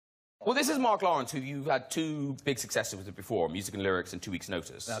Well, this is Mark Lawrence, who you've had 2 big successes with before, Music and Lyrics and 2 Weeks'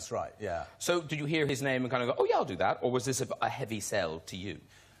 Notice. That's right, yeah. So did you hear his name and kind of go, oh, yeah, I'll do that? Or was this a heavy sell to you?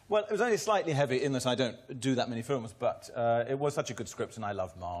 Well, it was only slightly heavy in that I don't do that many films, but it was such a good script, and I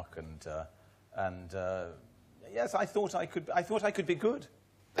love Mark, and yes, I thought I could be good.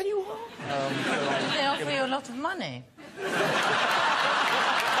 And you are. Did they offer you a lot of money?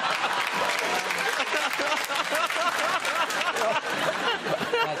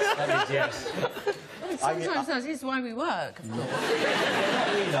 That is yes. Sometimes that is why we work, of course.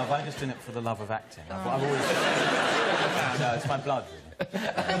 I'm just in it for the love of acting. I've always... No, it's my blood, really. But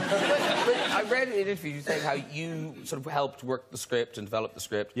I read in an interview you saying how you sort of helped work the script and develop the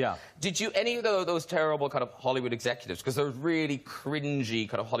script. Yeah. Did you, any of those terrible kind of Hollywood executives, because those really cringy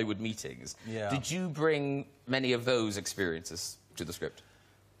kind of Hollywood meetings, did you bring many of those experiences to the script?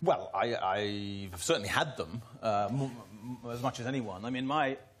 Well, I've certainly had them, as much as anyone. I mean,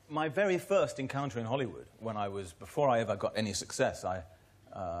 my very first encounter in Hollywood, before I ever got any success, I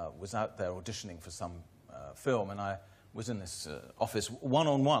was out there auditioning for some film, and I was in this office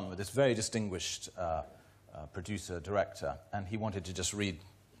one-on-one with this very distinguished producer-director, and he wanted to just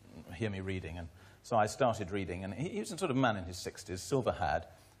hear me reading, and so I started reading, and he was a sort of man in his 60s, silver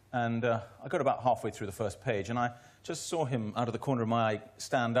hat, and I got about halfway through the first page, and I just saw him out of the corner of my eye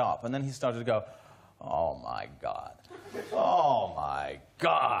stand up, and then he started to go, oh, my God. Oh, my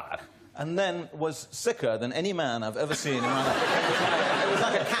God. And then was sicker than any man I've ever seen in my life. It was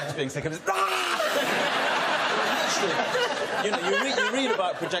like a cat being sick. It was... You know, you read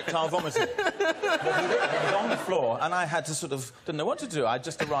about projectile vomiting. But he was on the floor, and I had to didn't know what to do. I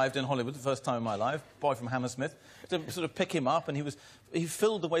just arrived in Hollywood the first time in my life, boy from Hammersmith, to sort of pick him up, and he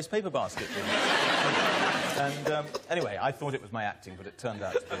filled the waste paper basket with me. And anyway, I thought it was my acting, but it turned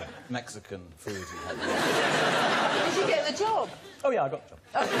out to be Mexican food he had. Did you get the job? Oh, yeah, I got the job.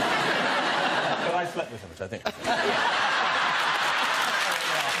 But I slept with him, which I think...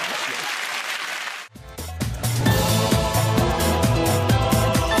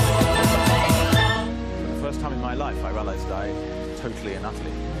 time in my life, I realised I totally and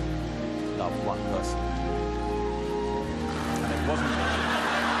utterly loved one person. And it wasn't...